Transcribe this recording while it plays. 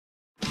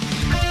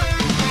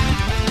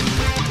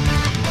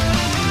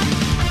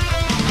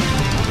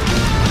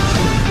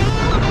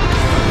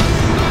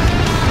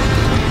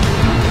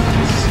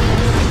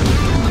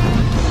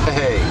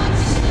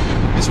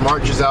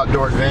Marsh's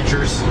Outdoor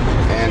Adventures,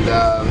 and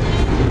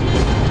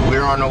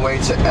we're on our way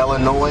to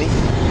Illinois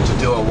to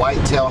do a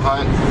whitetail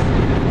hunt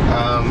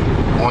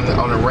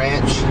on a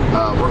ranch.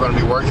 We're going to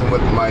be working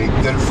with my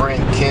good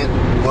friend Kent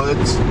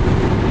Woods.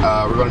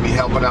 We're going to be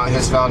helping out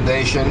his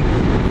foundation,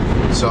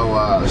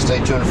 so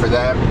stay tuned for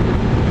that.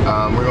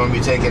 We're going to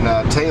be taking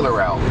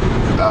Taylor out,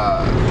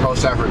 Pro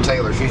Stafford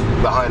Taylor. She's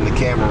behind the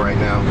camera right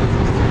now.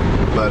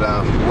 But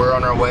we're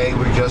on our way.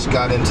 We just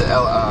got into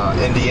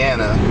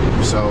Indiana,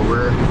 so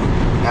we're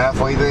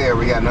halfway there.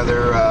 We got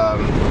another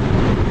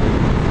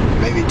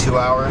maybe 2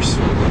 hours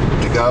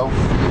to go.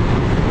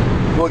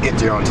 We'll get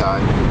there on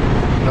time.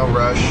 No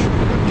rush.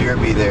 The deer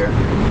be there.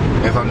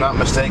 If I'm not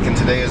mistaken,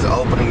 today is the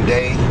opening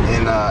day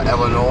in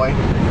Illinois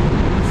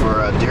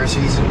for deer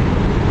season.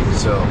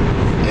 So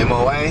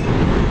MOA,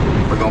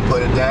 we're gonna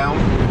put it down.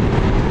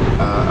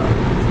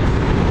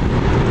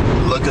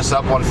 Look us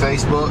up on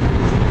Facebook,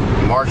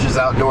 Marsh's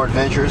Outdoor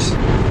Adventures.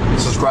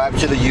 Subscribe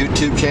to the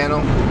YouTube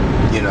channel.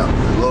 You know,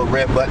 the little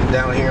red button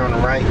down here on the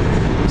right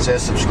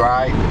says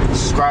subscribe.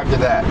 Subscribe to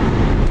that.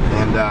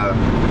 And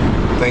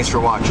thanks for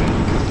watching.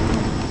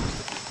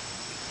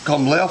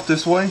 Come left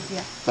this way?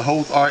 Yeah. The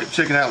whole, all right,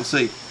 check it out and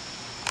see.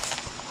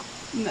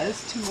 No,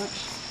 it's too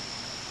much.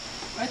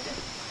 Right there.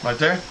 Right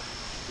there?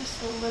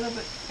 Just a little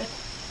bit.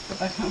 Go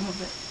back a little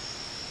bit.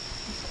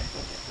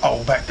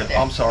 Oh, back there.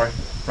 I'm sorry.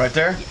 Right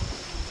there?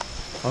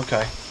 Yeah.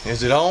 Okay.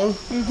 Is it on?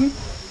 Mm-hmm.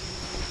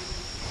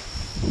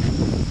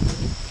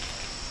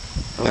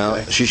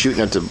 Now, she's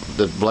shooting at the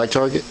black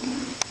target?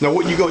 No,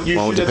 what you go? You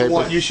One with shoot the at the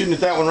one. paper? You shooting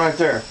at that one right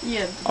there.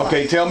 Yeah.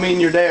 Okay. Tell me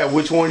and your dad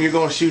which one you're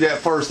going to shoot at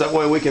first. That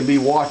way we can be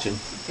watching.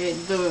 Okay,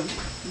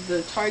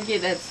 the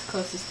target that's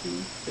closest to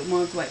me, the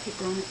one with white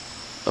paper on it.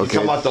 You Okay.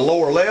 talking about the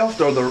lower left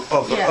or the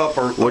Yeah.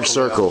 upper? Which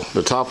circle?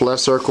 The top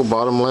left circle,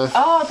 bottom left?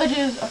 Oh, I thought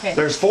you was, okay.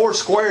 There's 4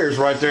 squares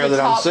right there The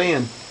that I'm top.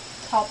 seeing.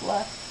 Top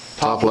left.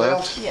 Top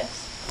left? Yes.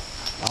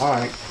 All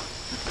right.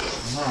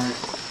 All right.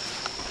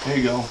 Here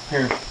you go.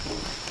 Here.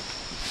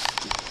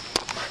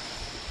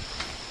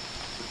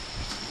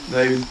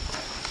 David,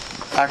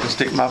 I can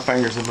stick my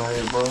fingers in my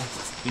head, bro.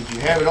 Did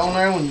you have it on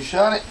there when you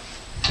shot it?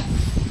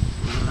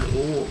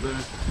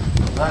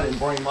 I didn't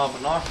bring my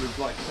binoculars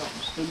like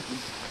something stupid.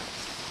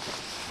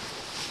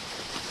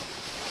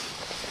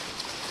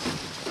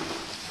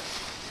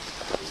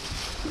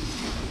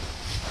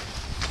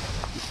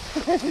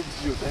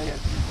 Your dad.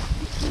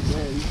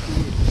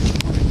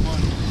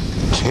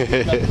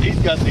 He's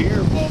got the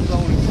earphones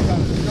on. He's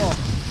kind of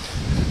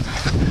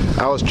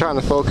sharp. I was trying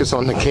to focus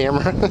on the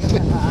camera.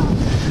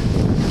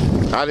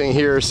 I didn't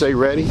hear her say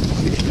ready.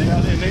 Yeah,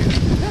 I didn't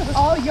either.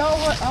 Oh, y'all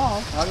were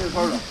off. I just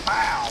heard a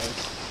pow.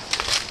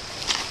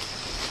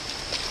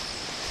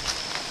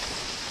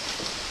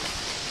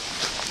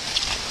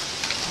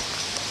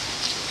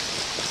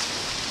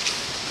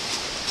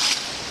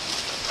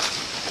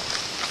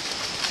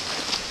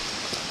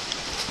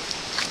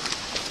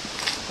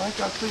 I think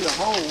I see a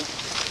hole,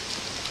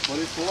 but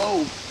it's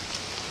low.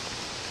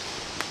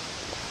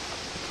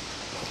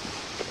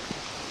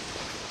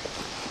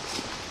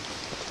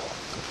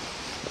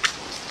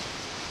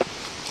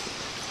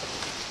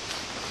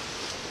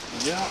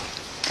 Yeah.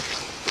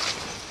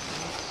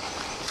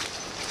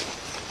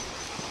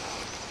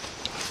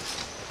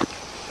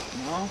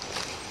 No,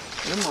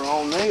 them are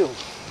all nails.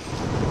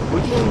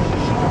 Which one?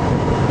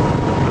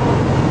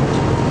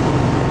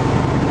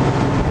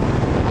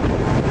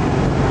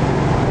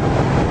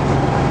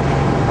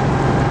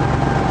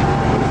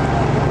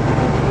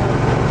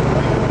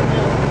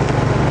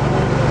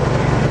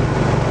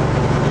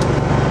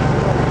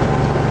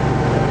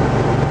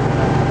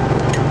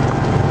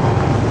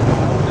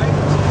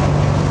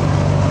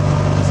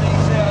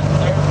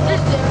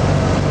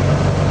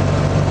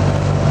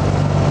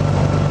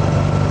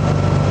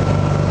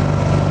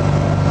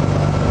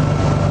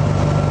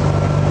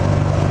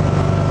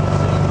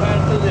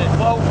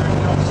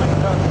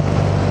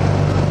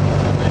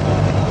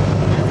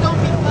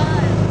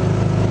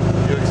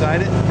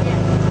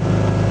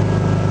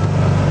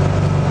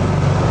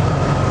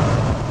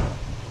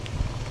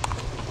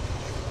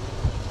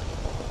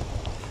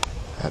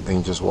 That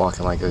thing just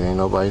walking like it ain't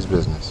nobody's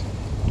business.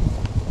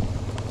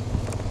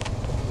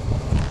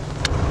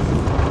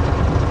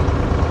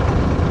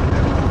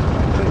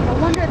 I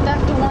wonder if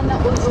that's the one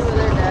that was over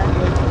there, Dad.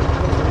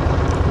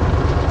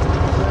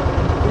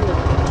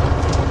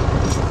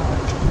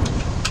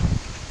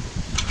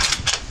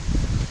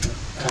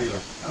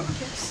 Taylor,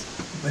 Yes.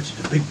 I bet you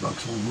the big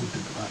bucks won't move to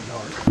the front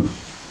yard.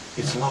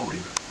 It's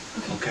loaded,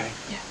 okay?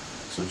 Yeah.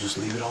 So just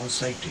leave it on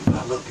safety.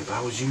 Now look, if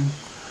I was you,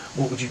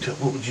 what would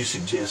you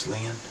suggest,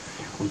 Lynn?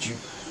 Would you?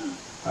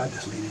 I'd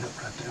just leave it up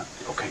right there.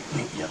 Okay,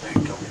 yeah, there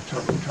you go.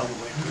 Turn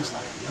away. It's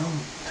like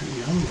too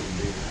young little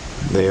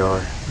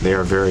deer. They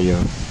are very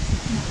young.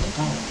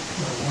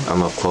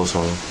 I'm up close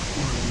on them.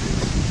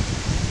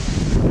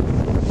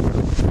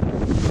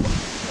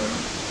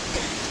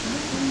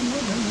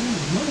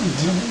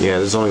 Yeah,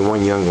 there's only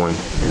one young one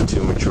and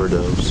 2 mature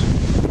does.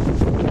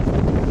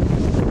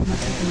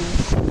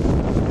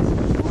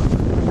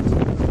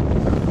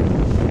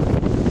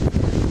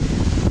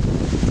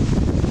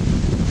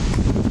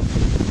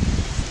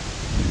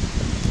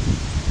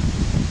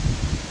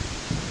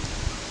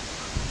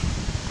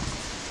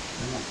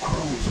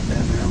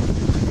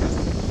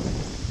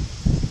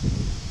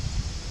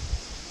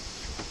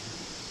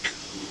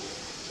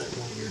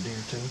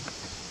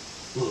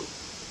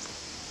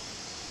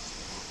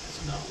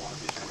 another one of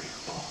his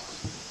rare balls.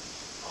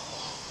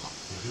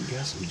 And he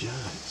got some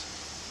giants.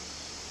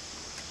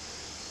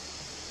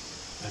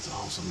 That's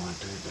awesome right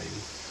there, baby.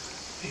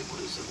 Able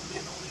to zoom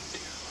in on him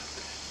deer like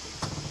that.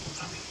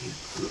 I mean,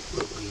 look,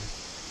 Liam.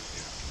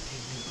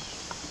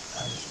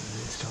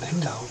 Big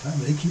dog.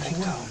 Big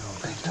dog.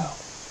 Big dog.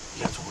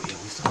 Yeah, that's what we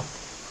saw.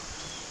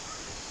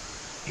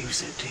 He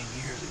said 10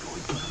 years ago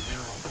he put a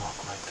mineral block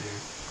right there,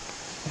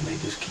 and they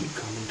just keep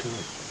coming to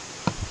it.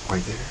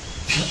 Right there.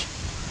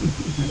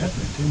 That's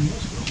been 10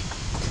 years ago.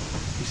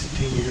 He said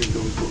 10 years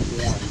ago he put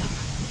one.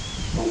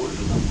 Oh, what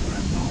is another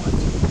one?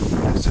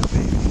 Oh, that's a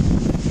baby.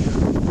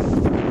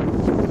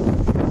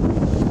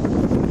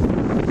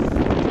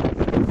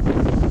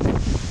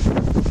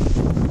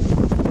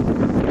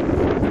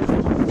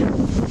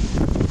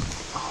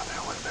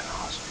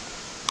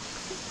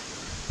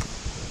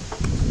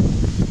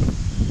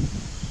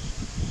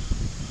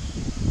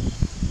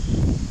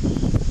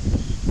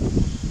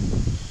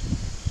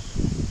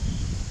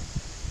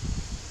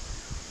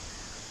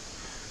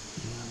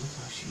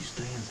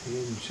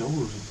 Head and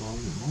shoulders above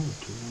your mother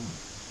too much.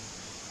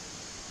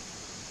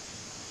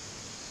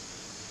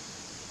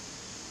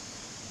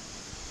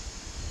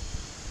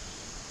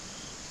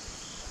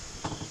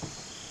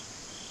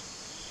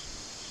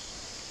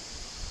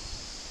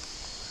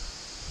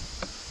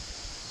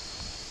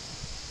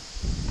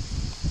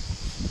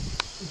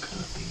 What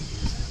kind of feed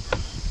is that,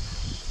 brother?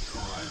 It's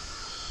alright.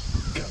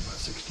 Got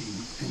about 16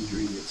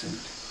 ingredients in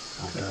it.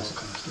 Got all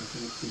kind of stuff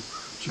in it. We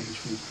change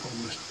feed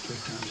almost 3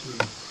 times a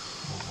week.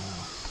 Oh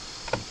wow.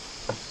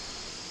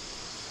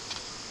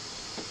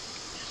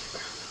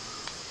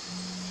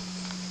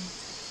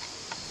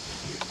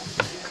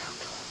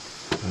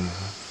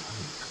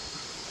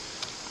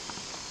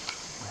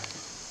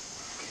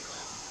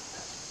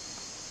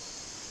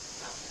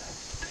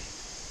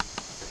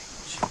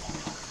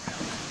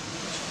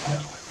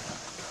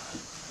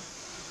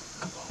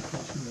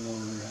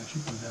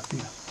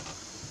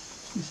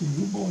 He said,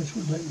 you boys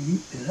would let me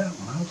eat that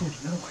one. I was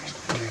supposed to know.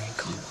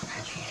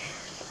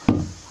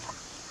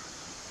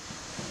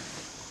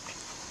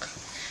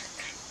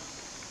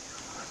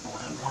 Well,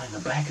 that one in the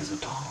back is a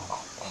tom.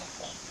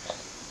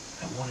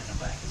 That one in the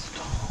back is a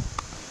tom.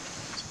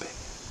 He's big.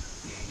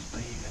 Yeah, he's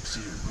big. I can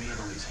see the red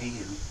on his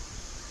head.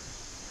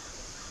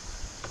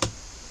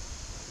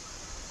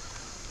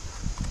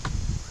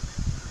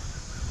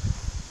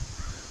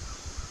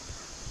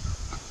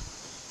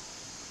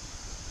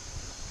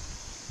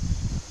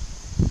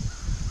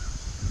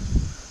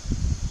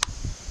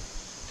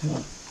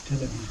 Tell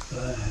him he's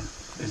blind.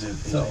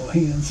 It's all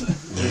hands.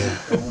 Yeah.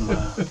 Oh my.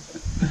 Oh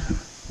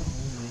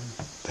man.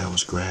 That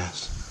was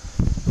grass.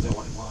 Is that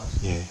what it was?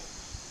 Yeah.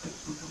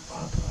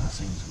 I thought I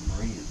seen some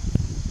red.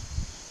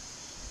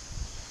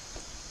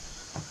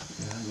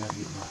 Yeah, I gotta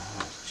get my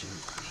eyes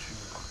checked for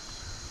sure.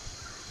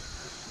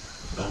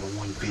 About a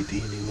 150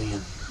 in him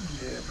in.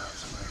 Yeah, about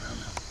something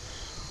like that.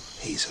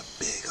 He's a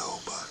big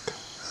old buck.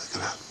 Look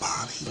at that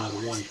body. About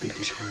a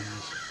 150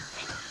 pounds.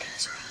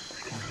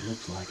 Kind of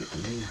looks like it to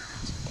me.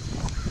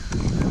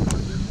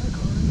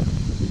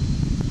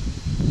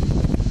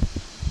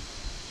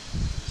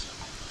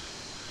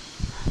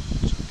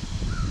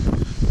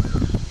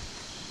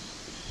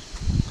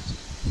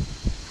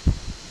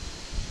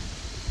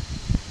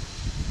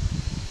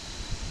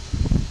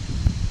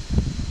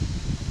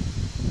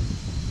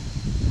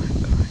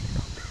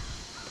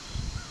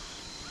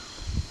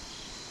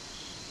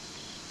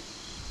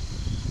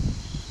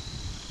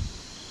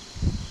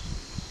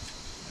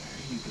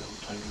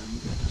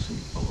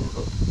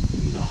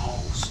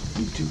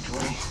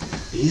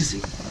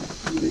 Easy.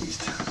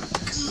 Released. Yeah,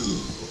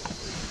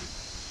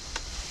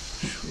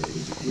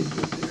 he's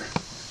good there.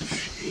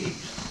 Jeez.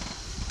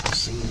 I've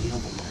seen him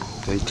on the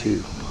road. Day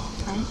 2.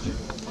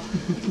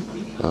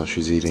 Oh,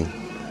 she's eating.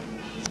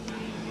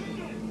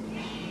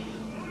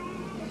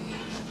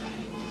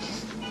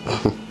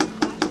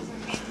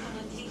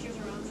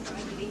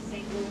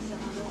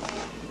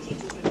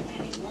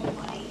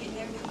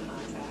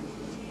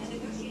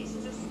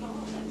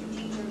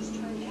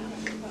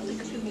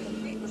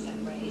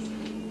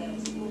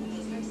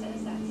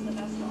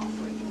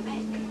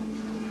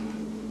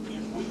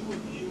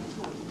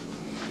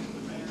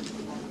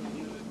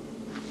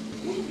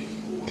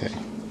 Okay,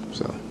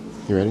 so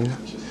you ready now?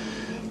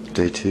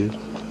 Day 2.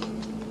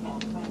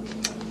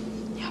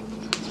 Yeah.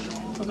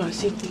 We're gonna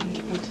see if we can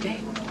get one today.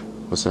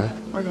 What's that?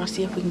 We're gonna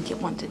see if we can get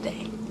one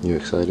today. You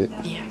excited?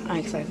 Yeah, I'm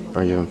excited.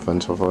 Are you having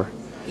fun so far?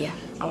 Yeah,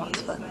 a lot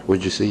of fun. What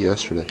did you see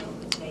yesterday?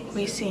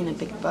 We seen a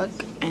big buck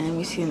and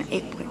we seen an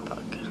 8-point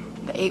buck.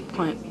 The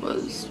 8-point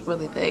was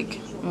really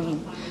big. I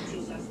mean,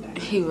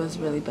 he was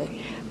really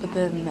big. But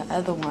then the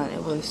other one,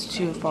 it was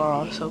too far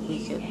off, so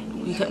we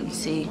couldn't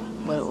see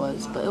what it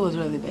was. But it was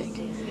really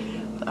big.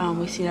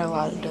 We seen a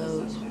lot of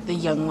does, the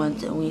young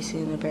ones, and we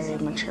seen a very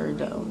mature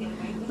doe.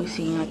 We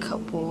seen a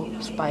couple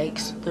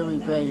spikes. They were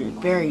very,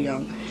 very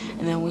young.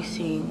 And then we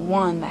seen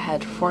one that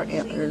had 4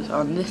 antlers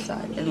on this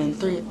side, and then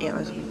 3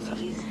 antlers on this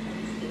side.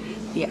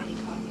 Yeah,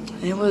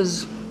 and it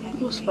was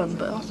fun,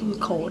 but also it was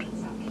cold.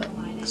 But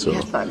So, we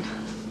had fun.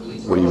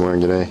 What are you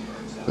wearing today?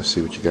 Let's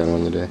see what you got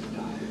on today.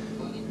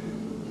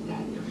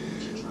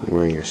 You're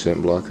wearing your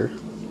scent blocker.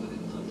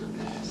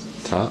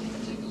 Top.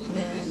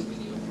 Then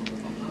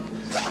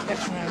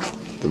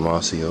The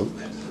mossy oak.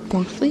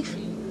 long sleeve.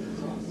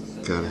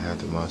 Gotta have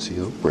the mossy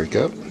oak. Break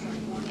up.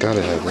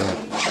 Gotta have that.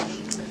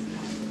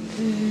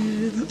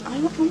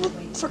 I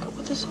forgot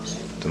what this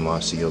is. The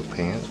mossy oak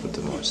pants with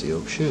the mossy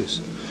oak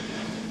shoes.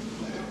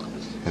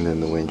 And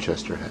then the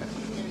Winchester hat.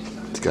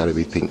 It's gotta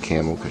be pink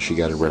camel because she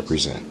gotta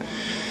represent.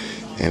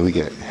 And we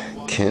got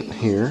Kent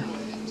here,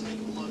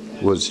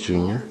 Woods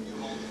Jr.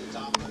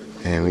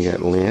 And we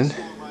got Lynn,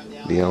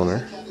 the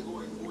owner.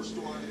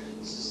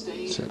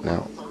 Sitting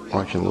out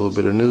watching a little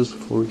bit of news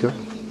before we go.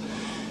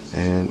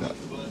 And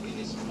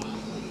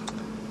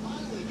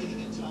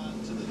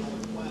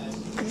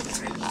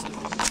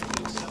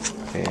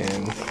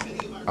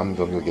I'm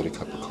gonna go get a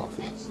cup of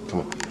coffee.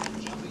 Come on.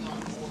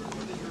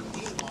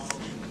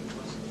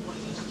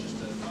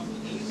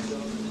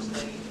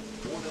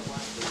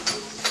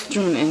 Do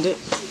you want to end it?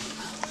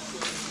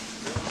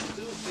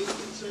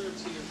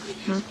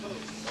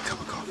 Cup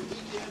of coffee.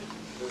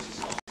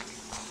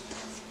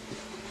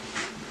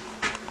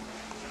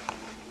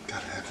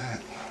 Gotta have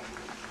that.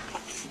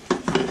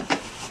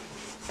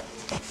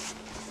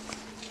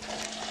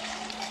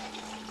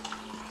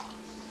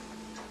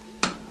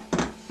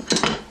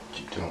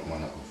 You don't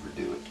want to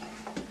overdo it.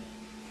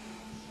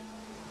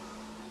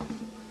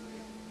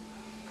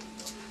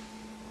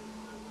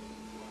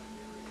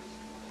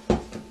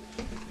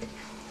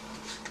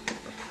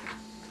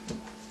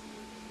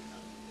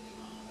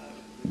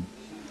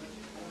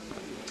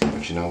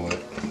 But you know what?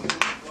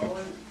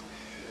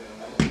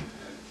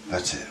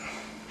 That's it.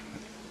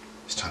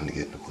 It's time to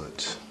get in the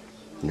woods.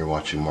 And you're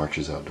watching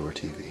March's Outdoor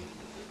TV.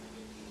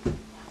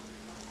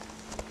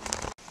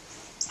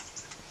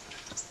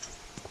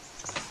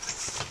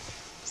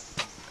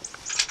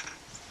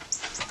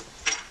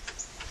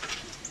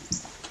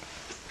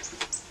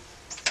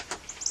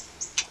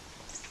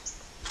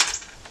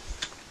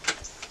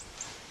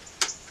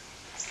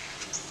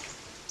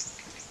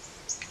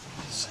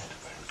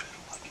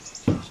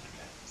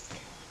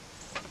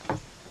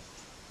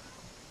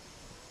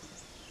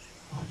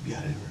 You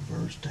got it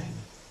reversed, Damon.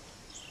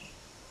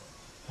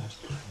 That's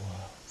pretty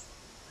wild.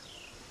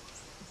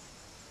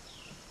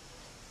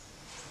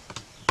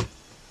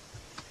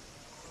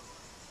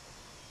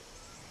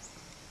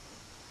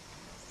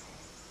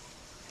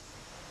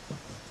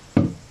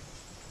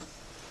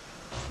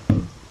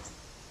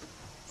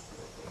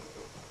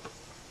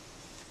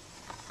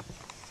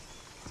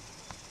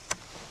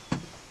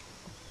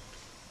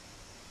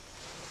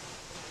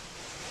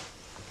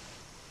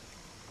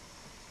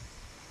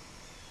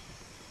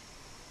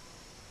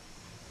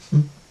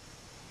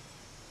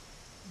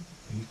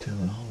 You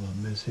telling all of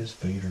them this his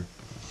feeder.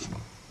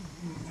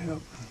 Yep.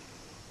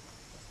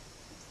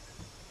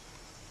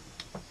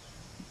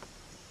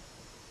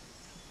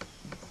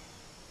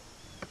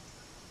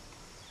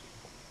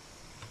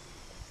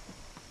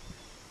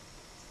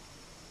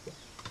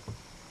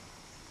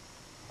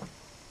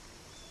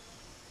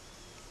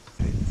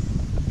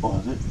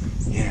 Was it?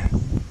 Yeah.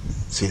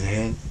 See the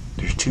head?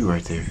 There's two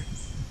right there.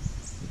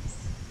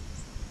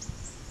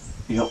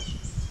 Yep.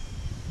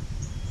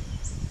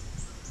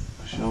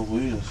 Sure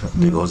is.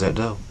 There goes that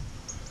doe.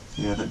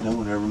 Yeah, that no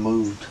one ever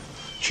moved.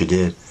 She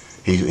did.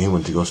 He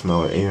went to go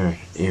smell her ear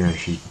and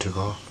she took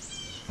off.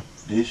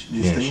 Did she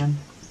Yeah, just then?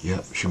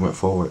 Yep, she went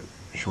forward.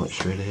 She went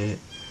straight ahead.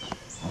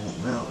 Oh,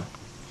 really?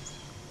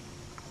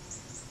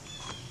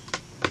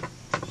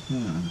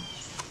 Yeah,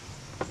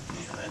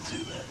 that's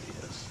who that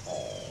is.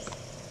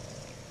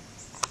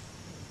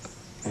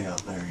 Yeah,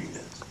 there he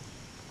is.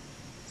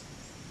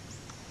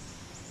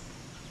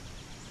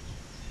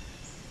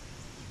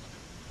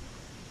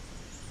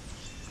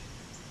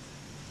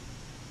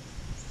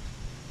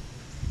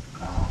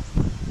 Oh,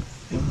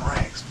 them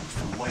racks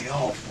from way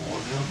off, boy,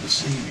 they'll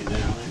deceive you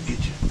now. They'll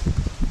get you.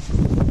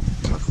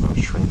 Talk about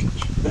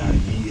shrinkage.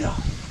 Yeah.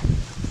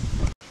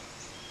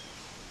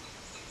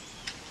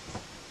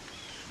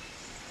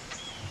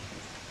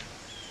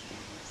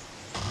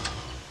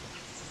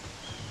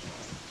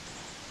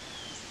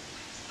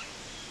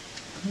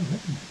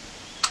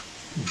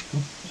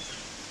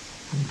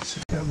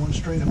 Got one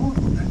straight on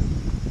there.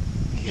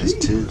 He has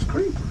two. Jeepers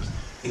creepers.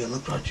 Yeah,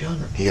 look right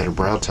yonder. He got a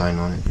brow tine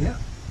on it. Yeah,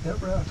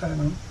 that right time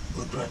on.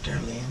 Look right there,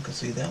 Lynn, because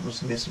see, that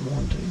was missing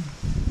one, too.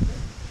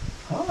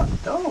 Hot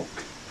dog.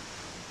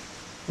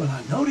 Well,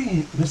 I know he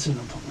ain't missing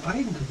them from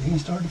fighting because he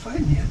ain't started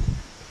fighting yet.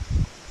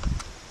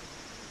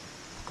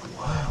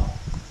 Wow.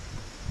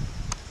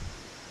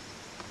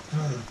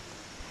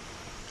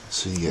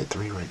 So you got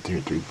three right there,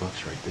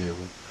 $3 right there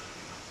with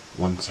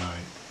one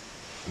side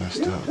messed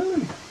Yeah, up. I'm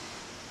telling you.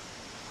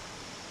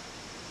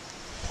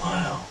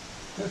 Wow.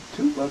 That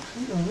 $2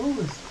 in a row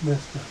is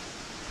messed up.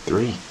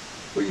 Three.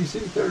 Where you see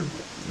the third?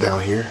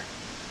 Down here.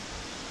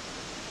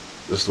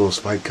 This little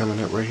spike coming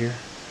up right here.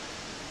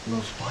 No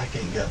spike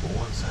ain't got but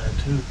one side,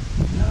 too.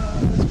 No,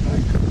 that's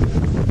right.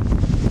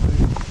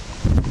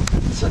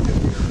 The second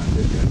year I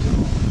did that too.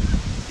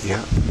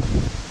 Yep.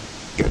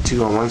 got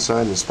two on one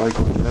side and a spike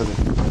on the other.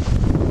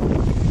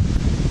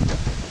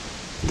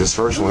 This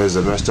first one is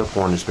a messed up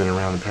horn that's been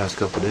around the past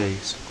couple of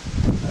days.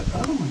 That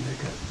other one, they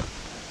got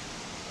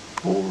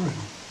 4 and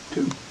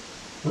 2.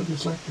 But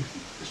it's like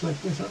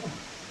this other one.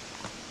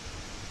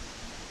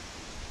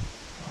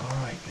 All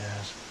right,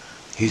 guys.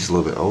 He's a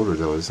little bit older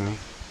though, isn't he?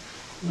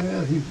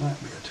 Well, he might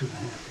be a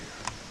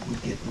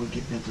 2.5 year. We're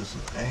getting into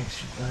some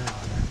action now.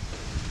 Man.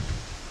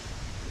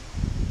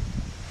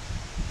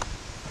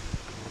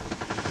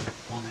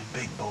 One of them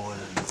big boys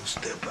is gonna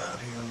step out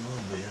here a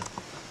little bit.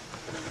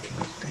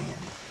 Can't stand it.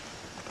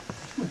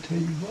 I'm gonna tell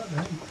you what,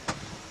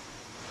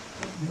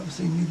 I've never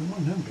seen neither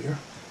one of them deer.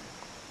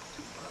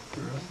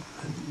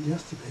 And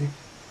yesterday,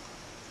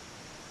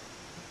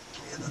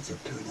 yeah, that's a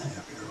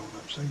 2.5-year-old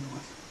upside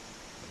one.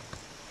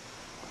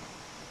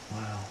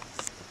 Wow.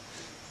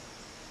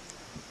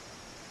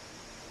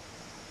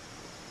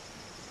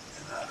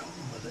 And I don't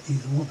know whether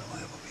either one of them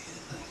will ever be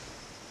anything.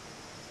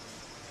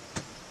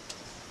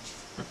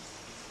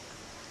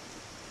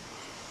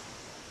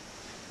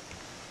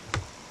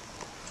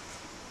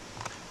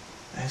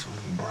 That's when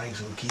you bring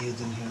some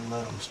kids in here and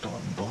let them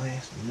start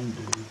blasting them,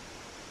 dude.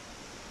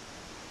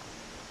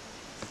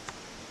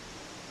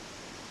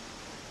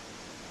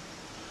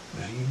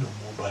 Now you know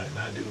more about it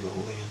than I do,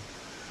 though, Lynn.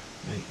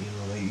 You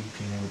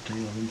can't ever tell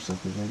them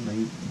suckers. They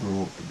may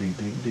grow up to be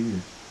big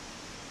deer.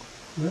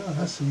 Well,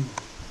 I seen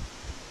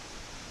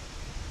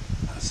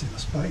a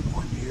spike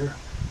one year.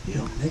 Yeah.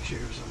 And the next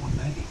year was a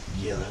 190.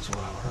 Yeah, that's what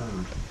I've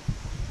heard.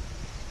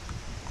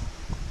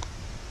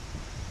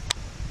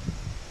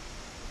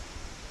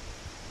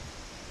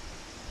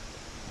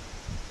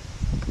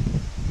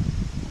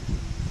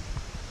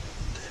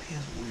 That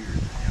is weird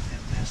to have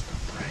them messed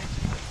up brains.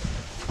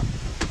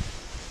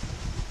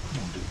 Come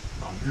on, dude.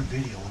 Oh, you're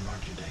videoing,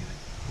 aren't you, David?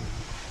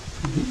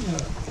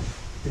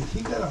 Has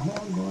he got a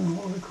horn going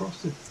all the way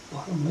across the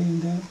bottom laying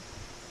down?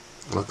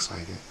 Looks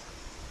like it.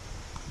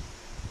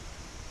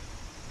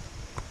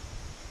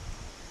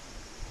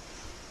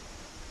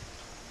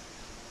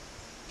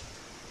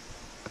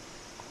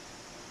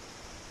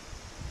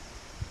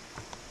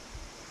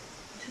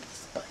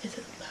 Is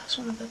it the last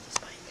one about the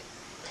spike?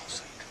 Don't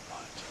say too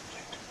much. Don't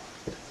say too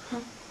much. Huh?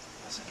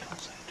 I said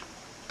don't say too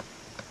much.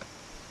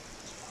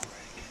 It's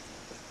already getting...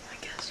 I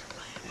guess we're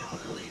playing about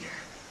it later.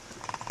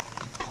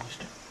 You pushed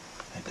it.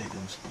 That big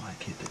old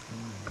spike hit that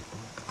moon.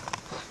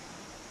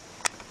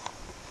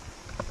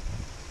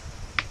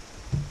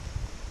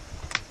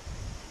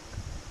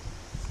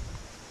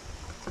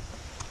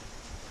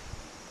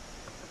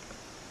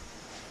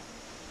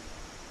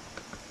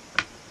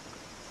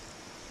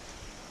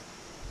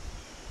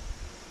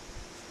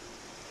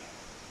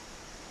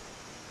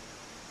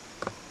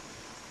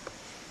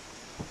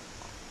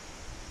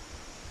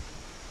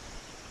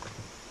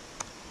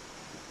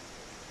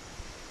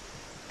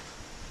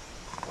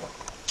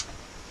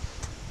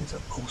 It's a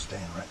bow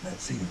stand right in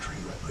that cedar tree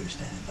right where you're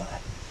standing by.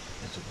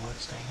 It's a what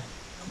stand?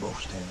 A bow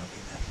stand up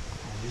in there.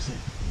 Oh, is it?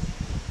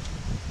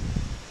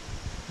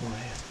 Where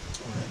at?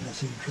 Right in that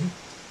cedar tree.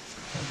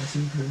 Right in that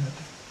cedar tree right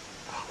there.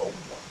 Oh,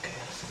 okay,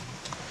 I see.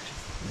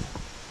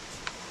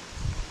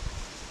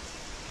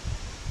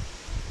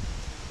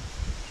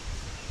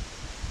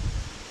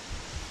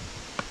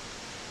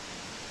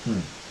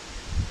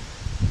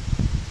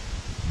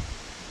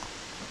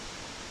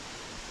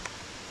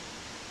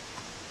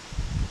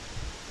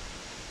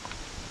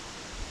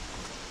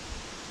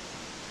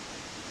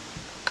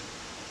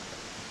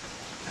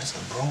 That's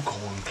the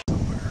Bronkhorn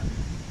Somewhere.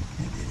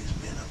 And it has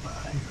been up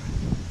out here.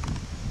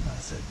 I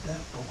said,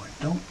 that boy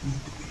don't need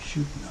to be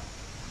shooting a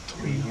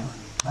 300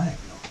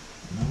 Magnum.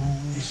 No,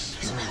 It's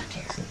sir.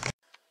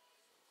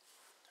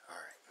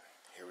 Alright,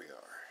 here we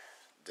are.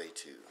 Day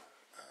 2.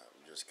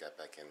 Just got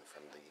back in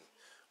from the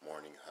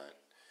morning hunt.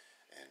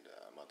 And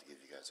I'm about to give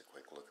you guys a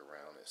quick look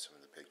around at some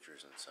of the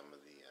pictures and some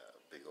of the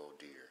big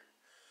old deer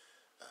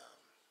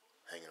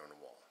hanging on the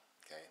wall.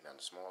 Okay, now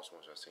the smallest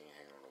ones I've seen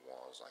hanging on the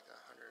wall is like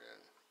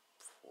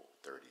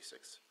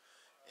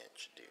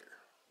 136-inch deer,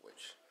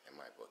 which in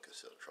my book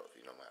is still a trophy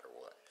no matter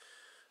what.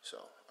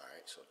 So,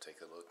 alright, so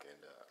take a look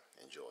and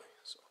enjoy.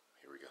 So,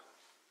 here we go.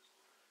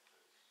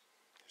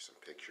 Here's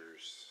some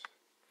pictures.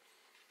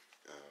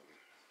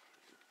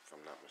 If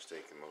I'm not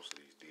mistaken, most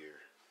of these deer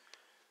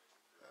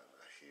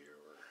here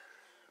were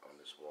on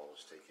this wall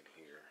is taken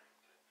here.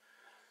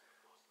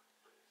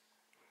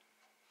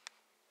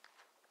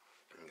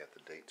 And got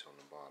the dates on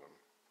the bottom.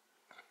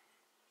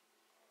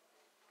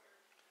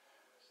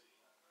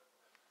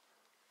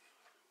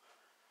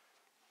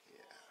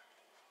 Yeah.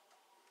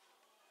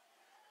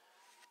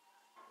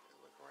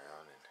 Look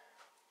around and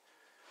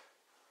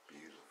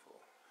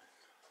beautiful.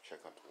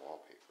 Check out the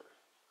wallpaper.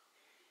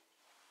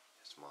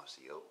 It's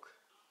mossy oak.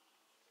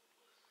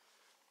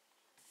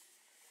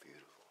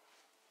 Beautiful.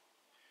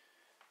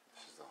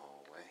 This is the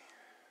hallway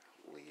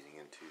leading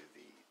into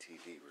the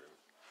TV room.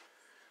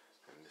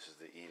 And this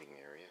is the eating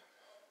area.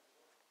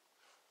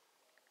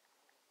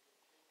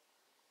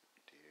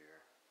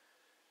 Deer.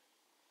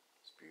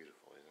 It's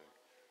beautiful, isn't it?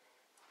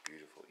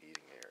 Beautiful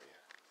eating area.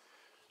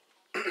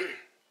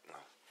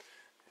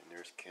 And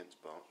there's That's Kent's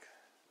bunk.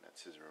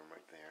 That's his room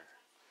right there.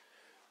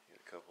 Got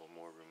a couple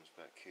more rooms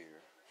back here.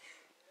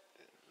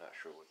 Not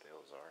sure what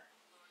those are.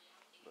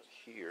 But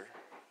here's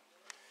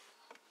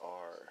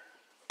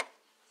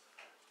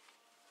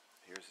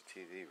the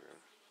TV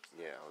room.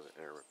 Yeah, I was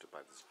interrupted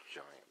by this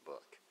giant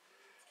buck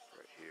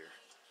right here.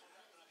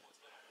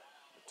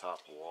 The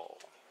top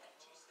wall.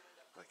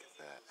 Look at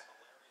that.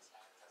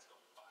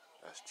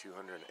 That's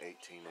 218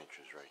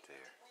 inches right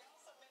there.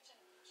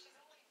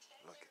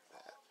 Look at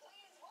that.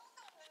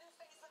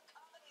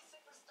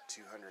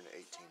 218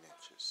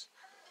 inches.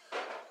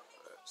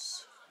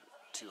 That's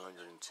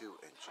 202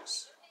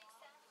 inches.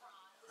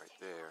 Right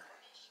there.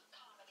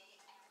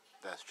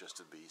 That's just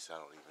a beast. I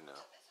don't even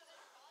know.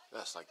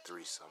 That's like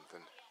 300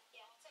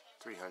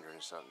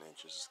 and something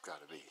inches. It's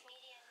got to be.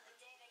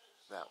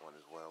 That one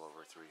is well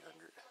over 300.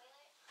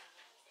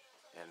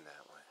 And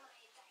that one.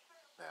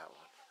 That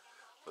one.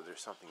 But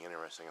there's something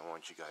interesting I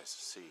want you guys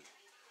to see.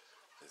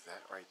 Is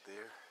that right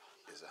there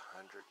is a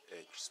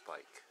 100-edge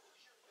spike.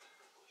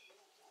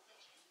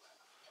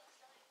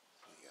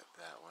 You got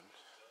that one.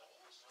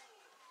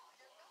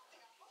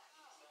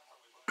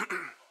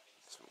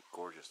 Some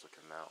gorgeous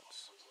looking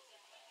mounts.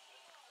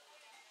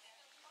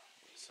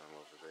 Some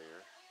over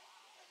there.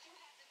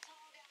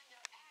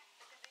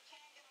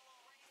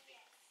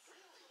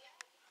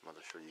 I'm about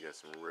to show you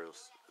guys some real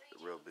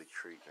big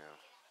treat now.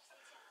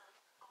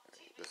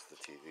 Right, this is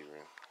the TV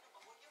room.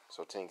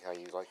 So Tink, how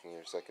you liking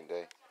your second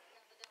day?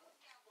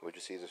 What'd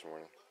you see this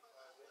morning?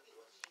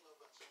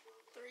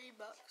 $3.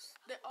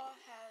 They all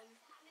had,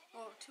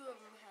 well, 2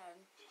 of them had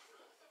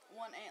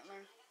 1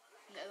 antler,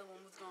 and the other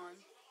one was gone.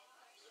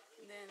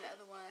 And then the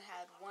other one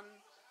had one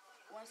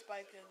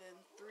spike and then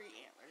 3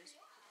 antlers.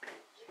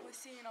 We've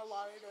seen a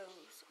lot of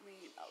those. I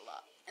mean, a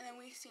lot. And then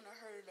we've seen a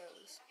herd of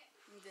those.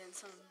 And then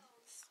some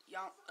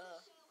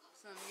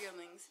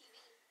yearlings.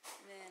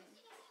 And then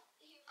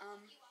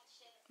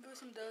there were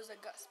some does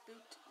that got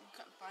spooked. We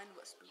couldn't find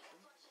what spooked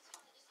them.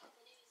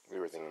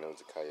 We were thinking it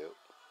was a coyote.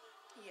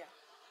 Yeah.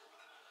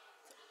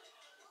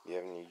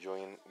 You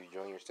enjoying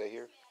your stay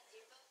here?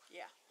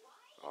 Yeah.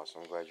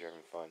 Awesome. I'm glad you're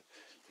having fun.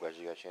 Glad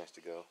you got a chance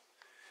to go.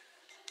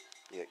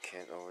 You got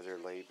Kent over there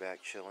laid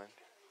back chilling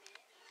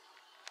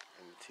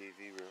in the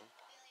TV room.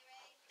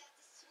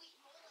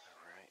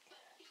 Alright.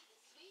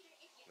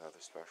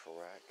 Another special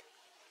rack.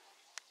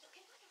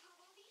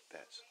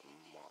 That's a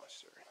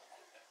monster.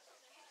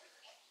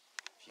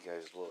 If you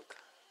guys look,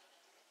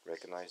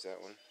 recognize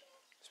that one?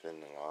 It's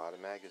been in a lot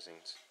of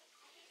magazines.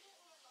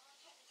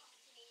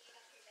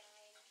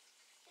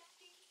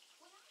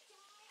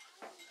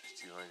 There's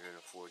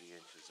 240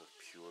 inches of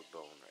pure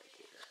bone right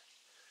there.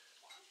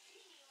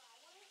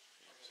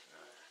 There's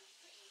another.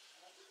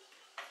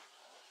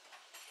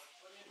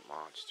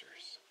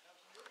 Monsters.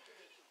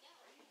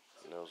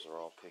 And those are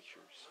all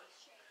pictures.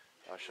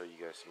 I'll show you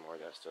guys some more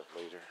of that stuff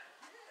later.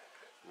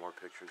 More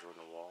pictures on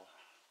the wall.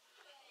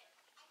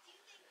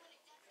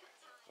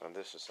 And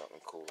this is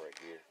something cool right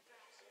here.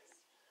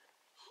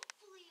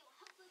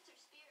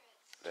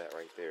 That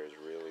right there is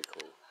really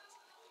cool.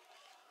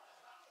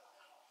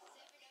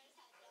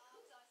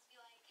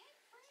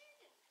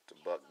 It's a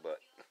buck butt.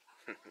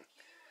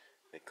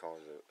 They call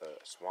it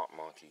a swamp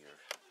monkey or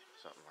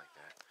something like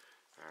that.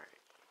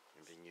 Alright.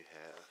 And then you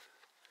have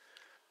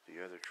the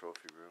other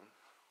trophy room.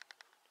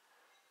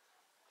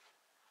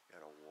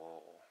 Got a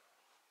wall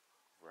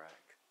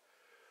rack.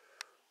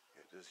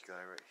 Got this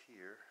guy right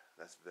here.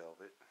 That's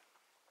velvet.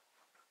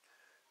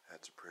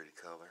 That's a pretty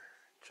color.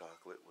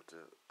 Chocolate with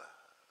the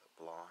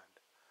blonde.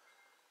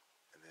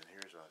 And then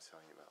here's what I was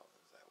telling you about.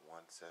 Is that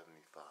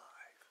 175,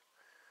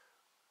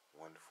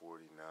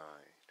 149,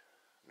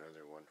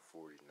 another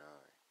 149,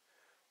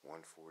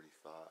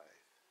 145,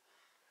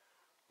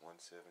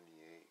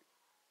 178,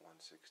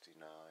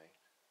 169,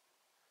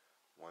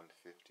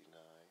 159,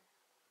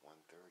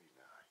 139.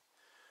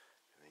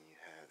 And then you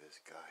have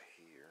this guy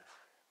here.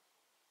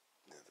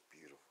 Another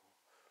beautiful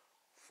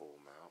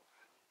full mount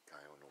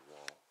guy on the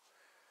wall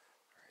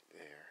right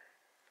there.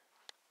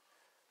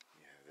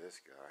 You have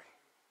this guy.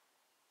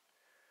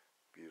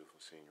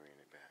 Beautiful scenery in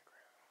the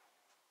background.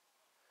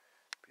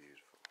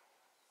 Beautiful.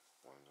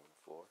 One's on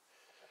the floor.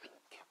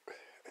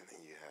 And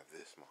then you have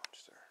this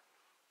monster.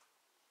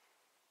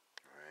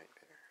 Right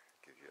there.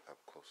 Give you an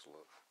up close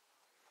look.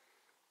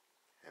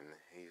 And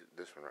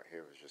this one right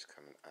here was just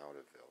coming out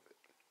of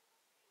velvet.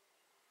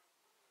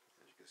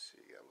 As you can see,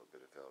 you got a little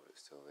bit of velvet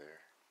still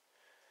there.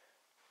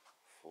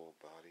 Full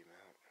body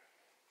mount.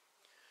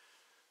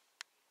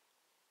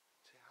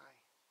 Say hi.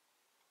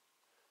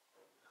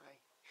 Hi.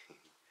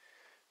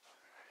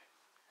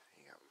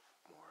 You got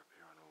more up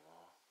here on the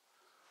wall.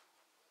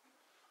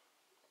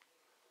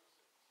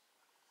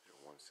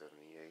 There's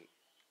 178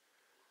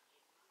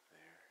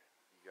 there.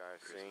 You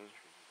guys seen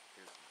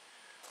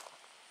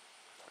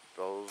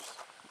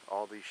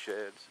all these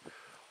sheds,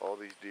 all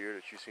these deer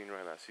that you seen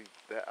right now? See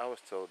that? I was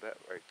told that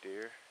right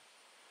there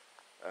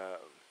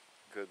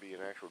could be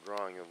an actual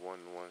drawing of one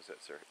of the ones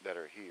that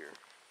are here.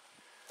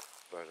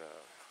 But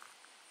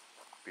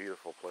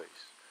beautiful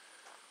place.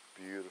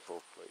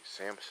 Beautiful place.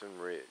 Sampson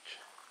Ridge.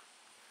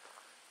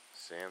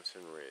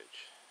 Samson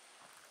Ridge.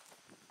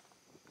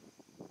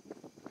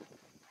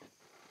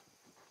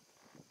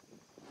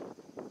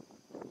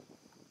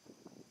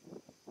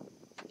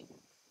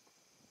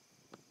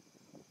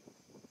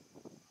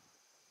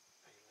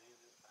 Hey,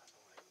 Lynn, I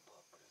know it ain't a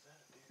buck, but is that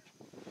a deer?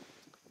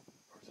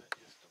 Or is that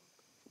just some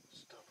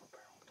stuff up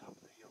there on top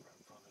of the hill right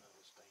in front of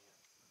the stand?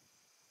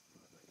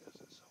 I think that's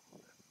that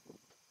something there.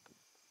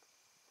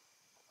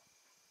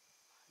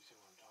 You see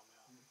what I'm talking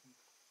about? Mm-hmm.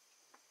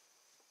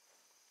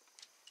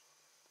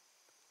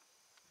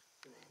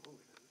 It ain't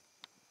moving, is it?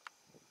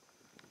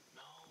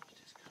 No, it's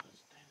just kind of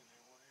standing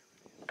there, whatever it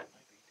is.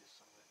 Maybe just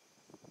some of that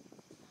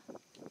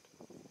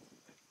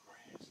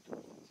grass stuff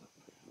that's up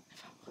there.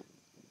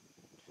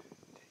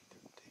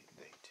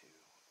 Day 2,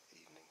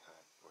 evening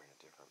hunt. We're in a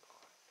different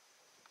pond.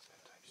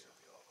 Same type stuff.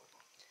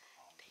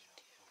 Day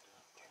 2.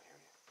 Can't hear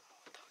you.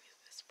 Oh, dog is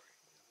whispering.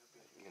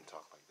 You can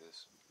talk like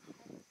this.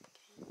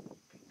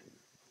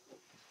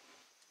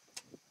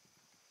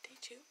 Day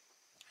 2,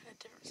 at a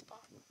different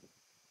spot.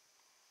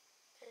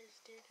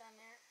 There's deer down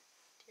there,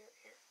 deer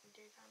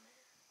down there.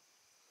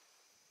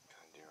 What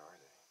kind of deer are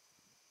they?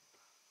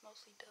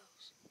 Mostly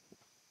does.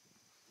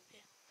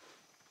 Yeah.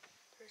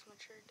 There's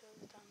mature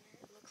does down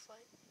there, it looks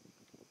like.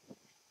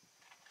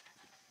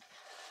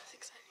 It's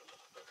exciting.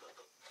 They're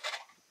coming.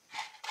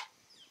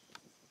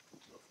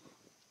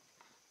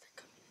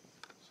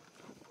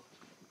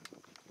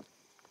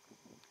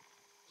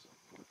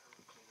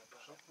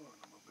 Something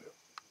on them a bit.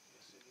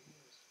 Yes, it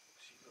is.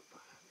 She looked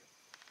behind it.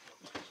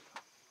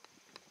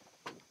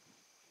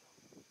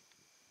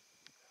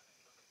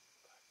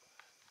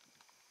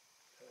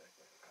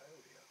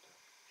 Coyote out there.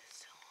 It's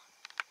still on.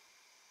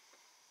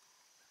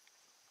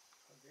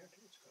 I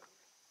guarantee it's coyote.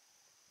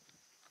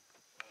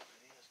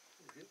 It is.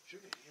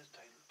 It is.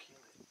 Taylor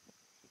killed it.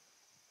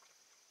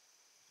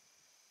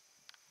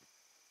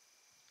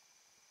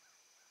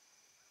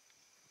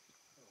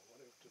 Oh, what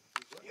else did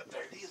we do? Yep,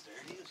 there it is.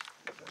 There it is.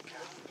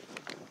 Coyote.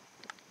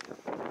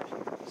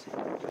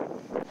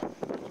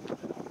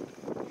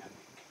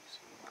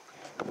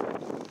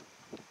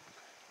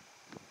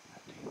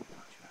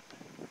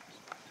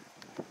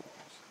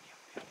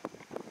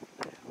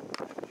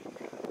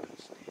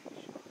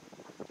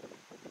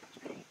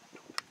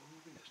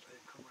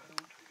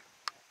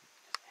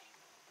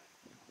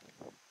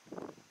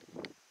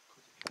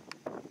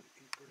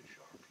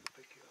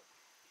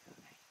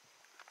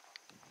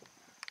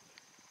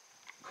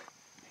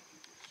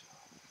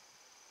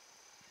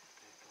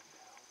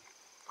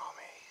 Oh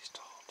man, he's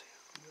tall too.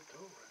 You're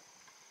tall, right?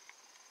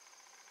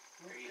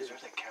 There he is.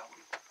 There's that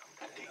coyote.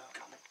 That deer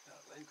coming. Now,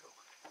 let him go.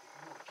 If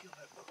you want to kill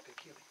that buck, they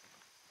kill him.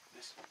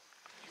 Listen.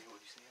 You hear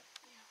what he said?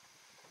 Yeah.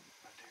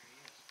 Right there he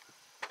is.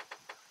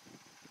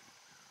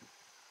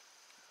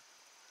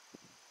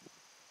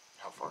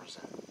 How far is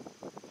that?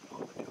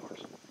 100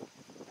 yards.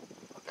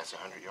 That's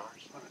 100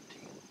 yards?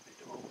 110 at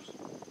the most.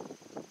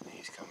 And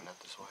he's coming up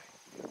this way.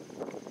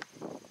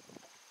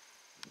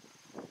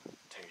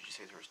 Terry, did you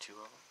say there was 2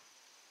 of them?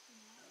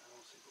 I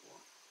don't see but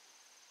one.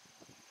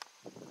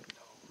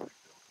 Tall, right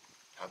though.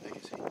 How big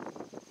is he? Tall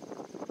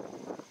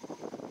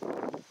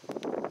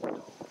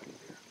right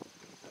there.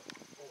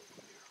 Oh,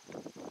 there.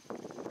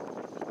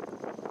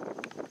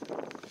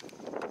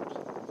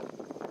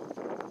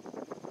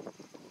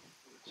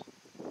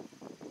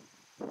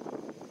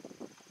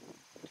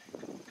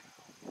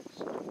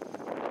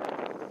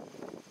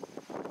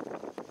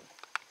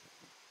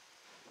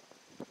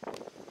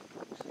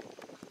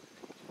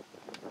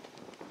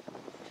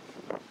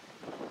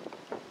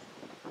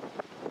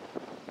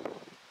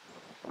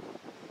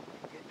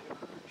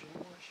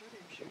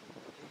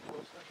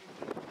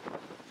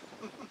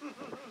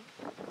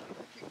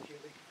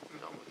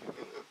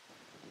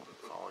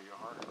 Follow your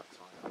heart. That's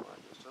all I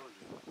just told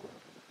you.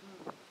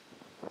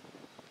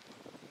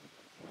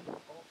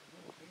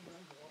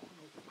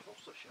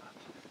 Closer shot.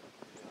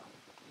 Yeah.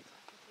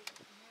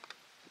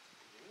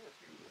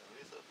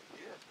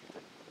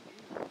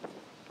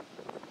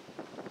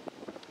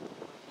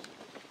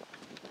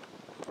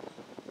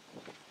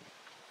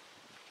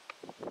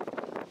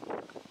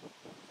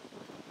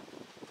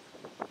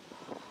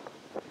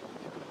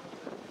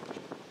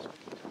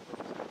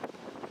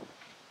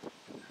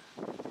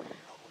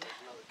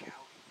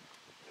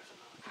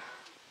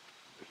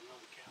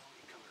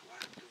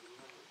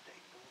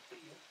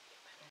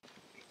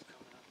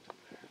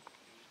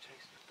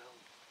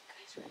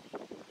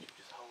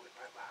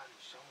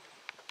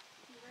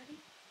 You ready?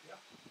 Yeah.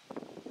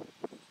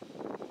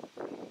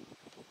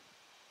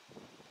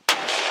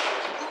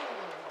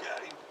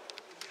 Got him.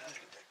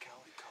 That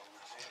coyote calling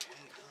us. We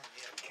ain't done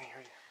yet. Can't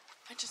hear you.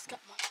 I just got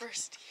my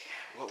first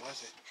deer. What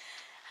was it?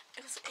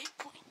 It was 8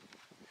 point.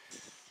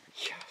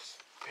 Yes,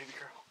 baby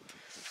girl.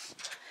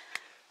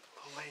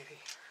 Little lady.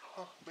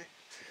 Oh man.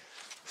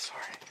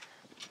 Sorry.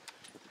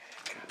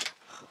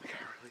 I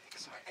got really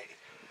excited.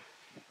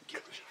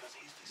 Get ready, because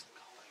he's just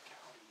calling that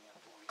coyote in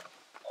for you.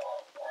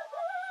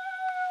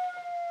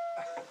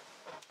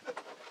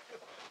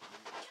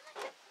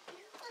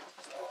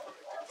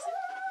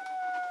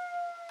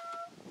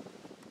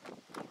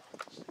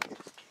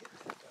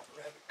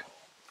 Rabbit call.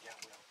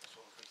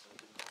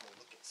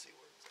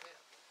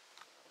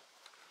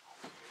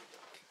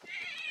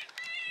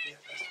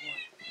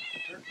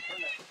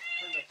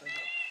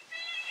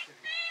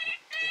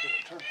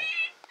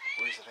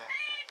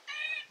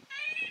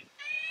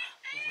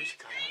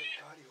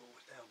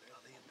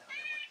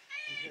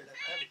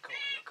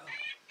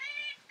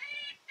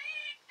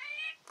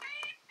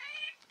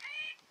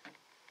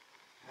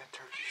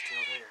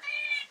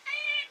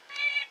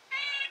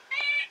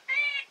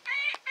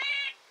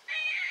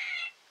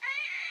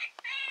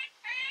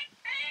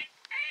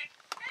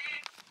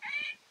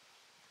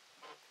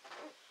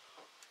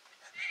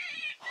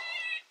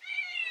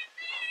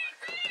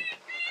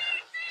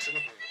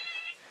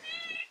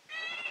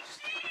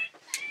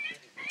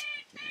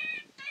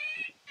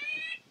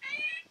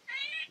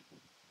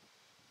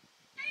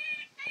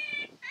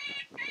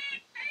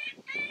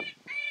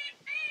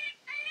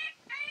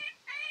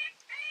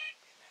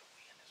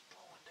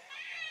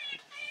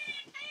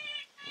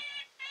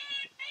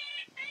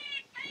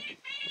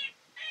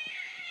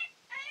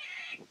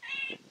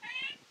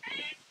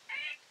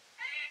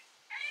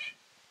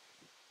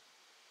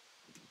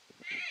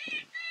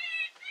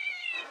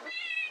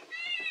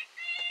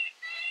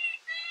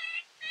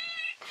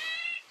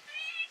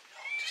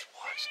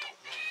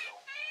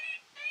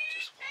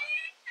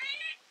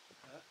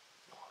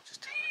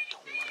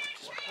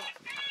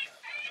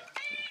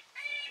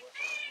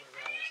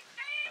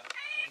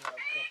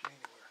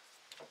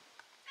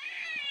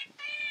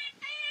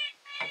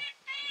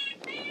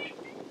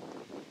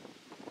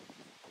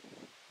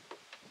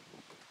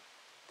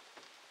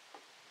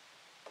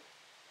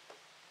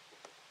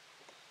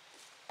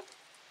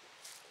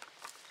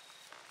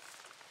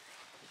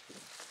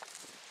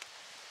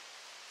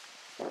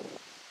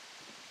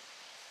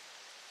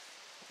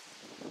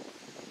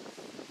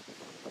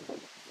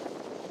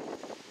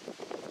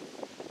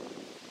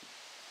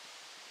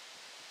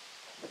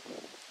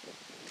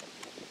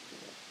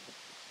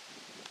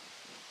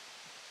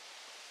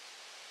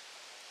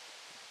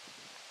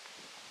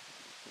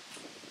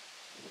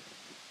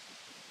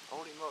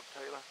 him up,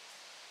 Taylor.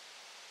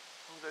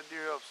 Hold that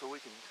deer up so we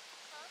can.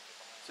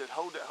 Said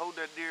hold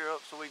that deer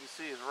up so we can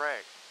see his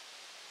rack.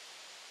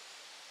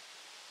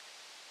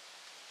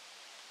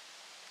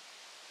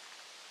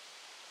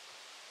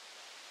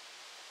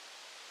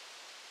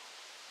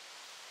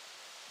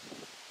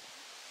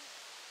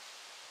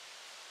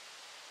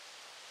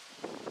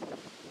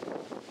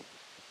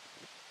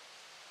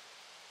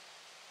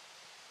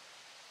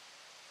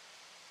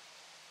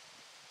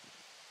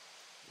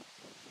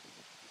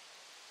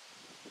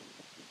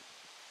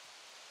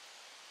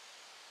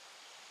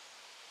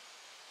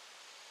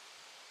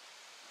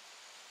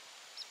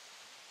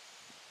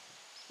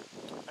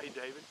 Hey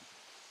David,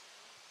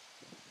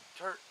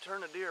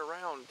 turn the deer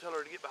around and tell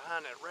her to get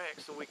behind that rack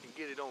so we can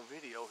get it on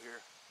video here.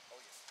 Oh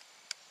yeah.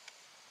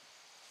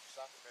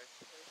 Stop, okay?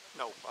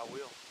 No, I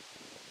will.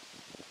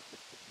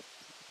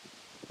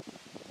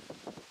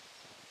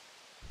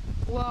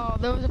 Well,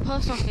 there was a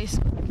post on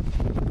Facebook,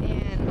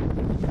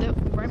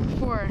 and right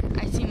before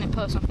I seen the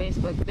post on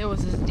Facebook, there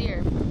was this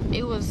deer.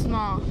 It was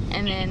small,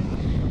 and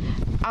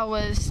then I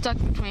was stuck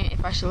between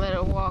if I should let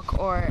it walk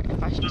or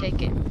if I should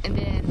take it. And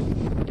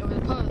then there was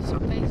a post on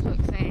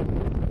Facebook saying,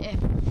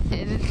 if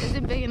it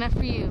isn't big enough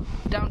for you,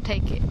 don't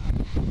take it.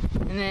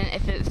 And then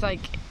if it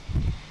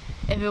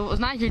was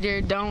not your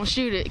deer, don't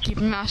shoot it, keep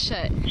your mouth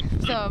shut.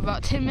 So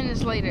about 10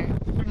 minutes later,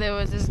 there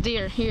was this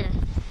deer here,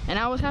 and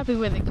I was happy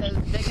with it because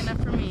it's big enough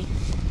for me.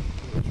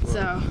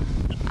 So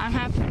I'm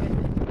happy with it.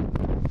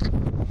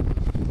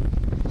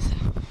 So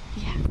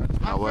yeah,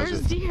 How was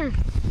first it? deer.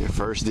 Your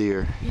first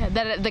deer. Yeah,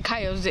 that the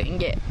coyotes didn't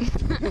get.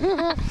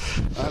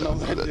 I know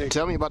that dick.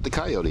 Tell me about the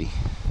coyote.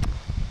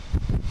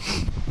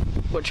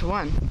 Which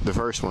one? The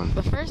first one.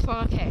 The first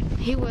one, okay.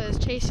 He was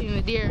chasing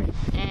the deer,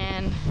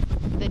 and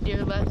the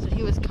deer left, so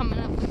he was coming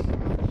up.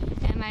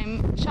 And I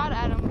shot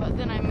at him, but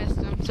then I missed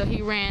him, so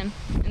he ran.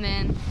 And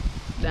then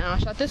I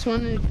shot this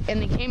one,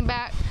 and he came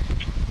back,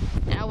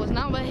 and I was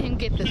not letting him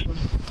get this one.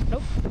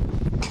 Nope.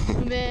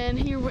 And then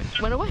he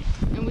went away,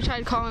 and we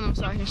tried calling him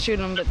so I can shoot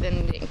him, but then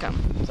he didn't come.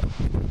 So.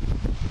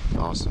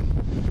 Awesome.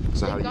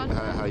 So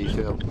how you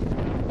feel?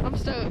 I'm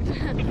stoked.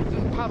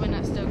 I'm probably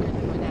not stoked with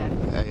my dad.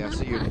 Hey, I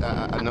see you.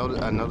 I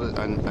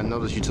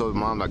noticed you told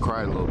Mom I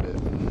cried a little bit.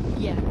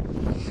 Yeah.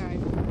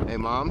 Alright. Hey,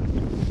 Mom.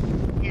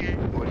 Yeah.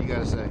 What do you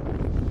gotta say?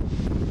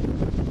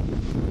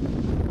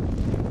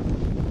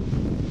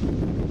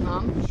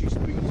 Mom? She's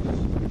speechless.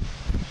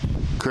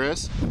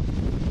 Chris?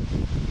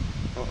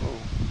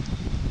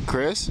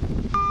 Chris?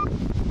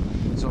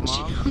 So,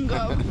 Mom?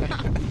 Go.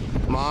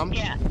 Mom?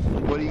 Yeah.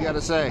 What do you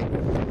gotta say?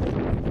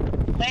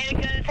 Way to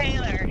go,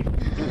 Taylor.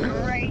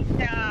 Great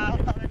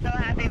job. I'm so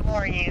happy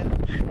for you.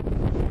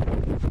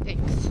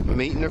 Thanks.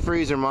 Meat in the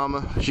freezer,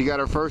 Mama. She got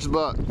her first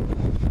buck.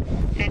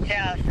 Good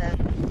job, sis.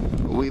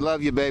 We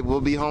love you, babe.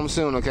 We'll be home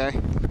soon, okay?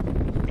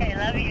 Okay,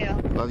 love you.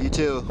 Love you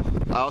too.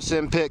 I'll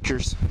send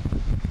pictures.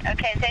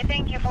 Okay, say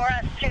thank you for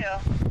us, too.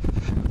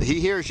 He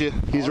hears you.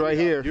 He's right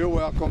here. You're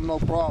welcome, no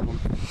problem.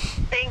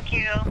 Thank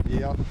you.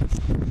 Yeah.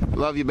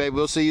 Love you, babe.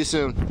 We'll see you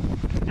soon.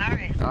 All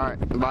right. All right.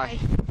 Bye.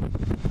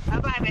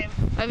 Bye-bye, babe.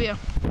 Love you.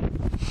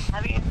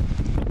 Love you.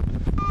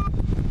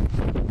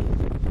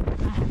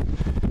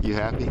 You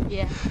happy?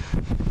 Yeah.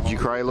 Did you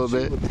cry a little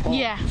bit?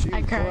 Yeah, She was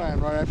I cried. crying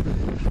right after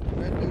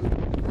that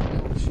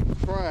dude. She was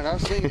crying. I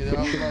seen it.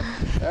 I was like,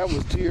 that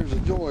was tears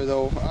of joy,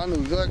 though. I knew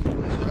exactly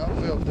what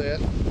I felt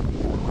that.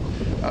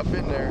 I've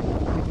been there.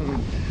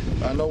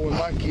 I know when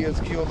my kids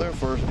killed their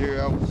first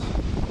deer,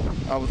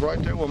 I was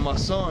right there when my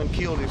son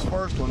killed his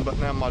first one, but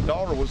now my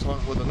daughter was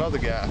hunting with another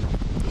guy,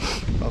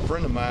 a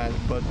friend of mine.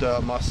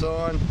 But my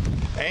son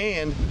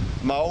and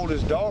my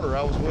oldest daughter,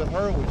 I was with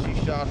her when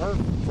she shot her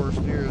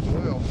first deer as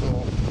well,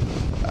 so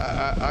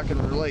I can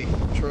relate,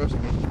 trust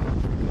me.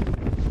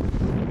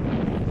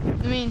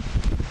 I mean,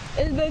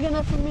 it's big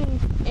enough for me,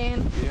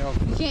 and Yeah.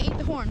 you can't eat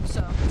the horn,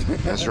 so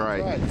That's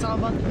right. it's all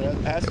about the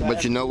meat.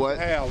 But you know what?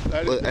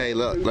 Look, Hey,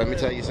 look, let me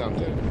tell you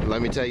something.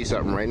 Let me tell you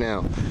something right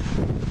now.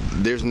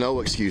 There's no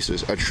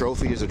excuses. A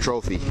trophy is a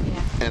trophy.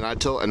 Yeah. And I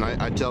tell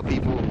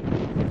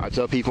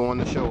people on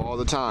the show all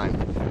the time,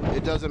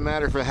 it doesn't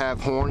matter if it have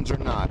horns or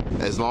not.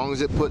 As long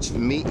as it puts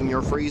meat in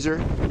your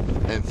freezer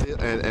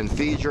and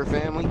feeds your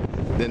family,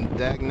 then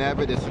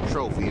dagnabbit, it's a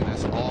trophy, and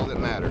that's all that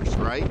matters,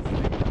 right?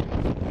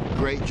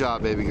 Great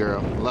job, baby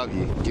girl. Love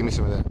you. Give me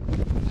some of that.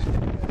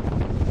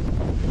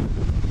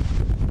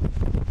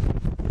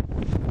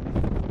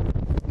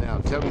 Now,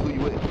 tell me who you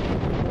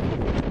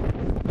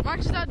with.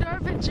 March's Outdoor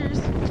Adventures.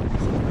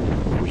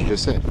 What you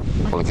just said.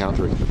 On the count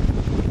of 3.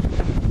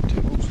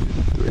 2,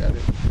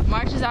 3.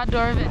 March's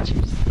Outdoor Adventures.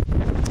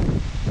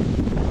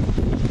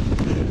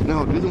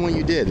 No, do the one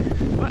you did.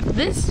 What?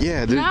 This?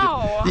 Yeah,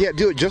 No. Yeah,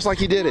 do it just like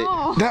you did it.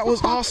 No. That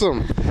was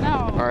awesome.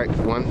 No. All right,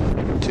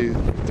 1, 2,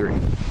 3.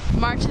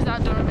 March's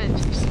Outdoor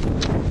Adventures.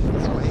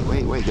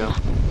 Wait, go.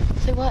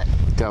 Say what?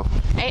 Go.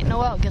 Hey,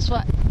 Noel, guess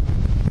what?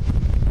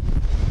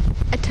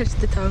 I touched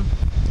the tongue.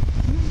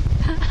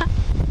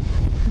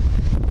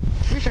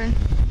 Your turn.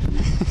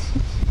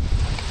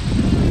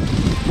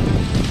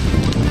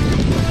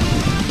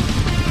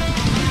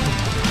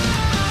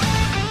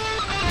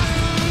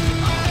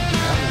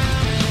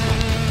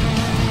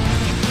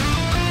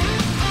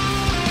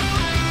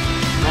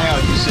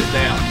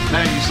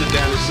 Now you sit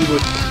down and see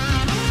what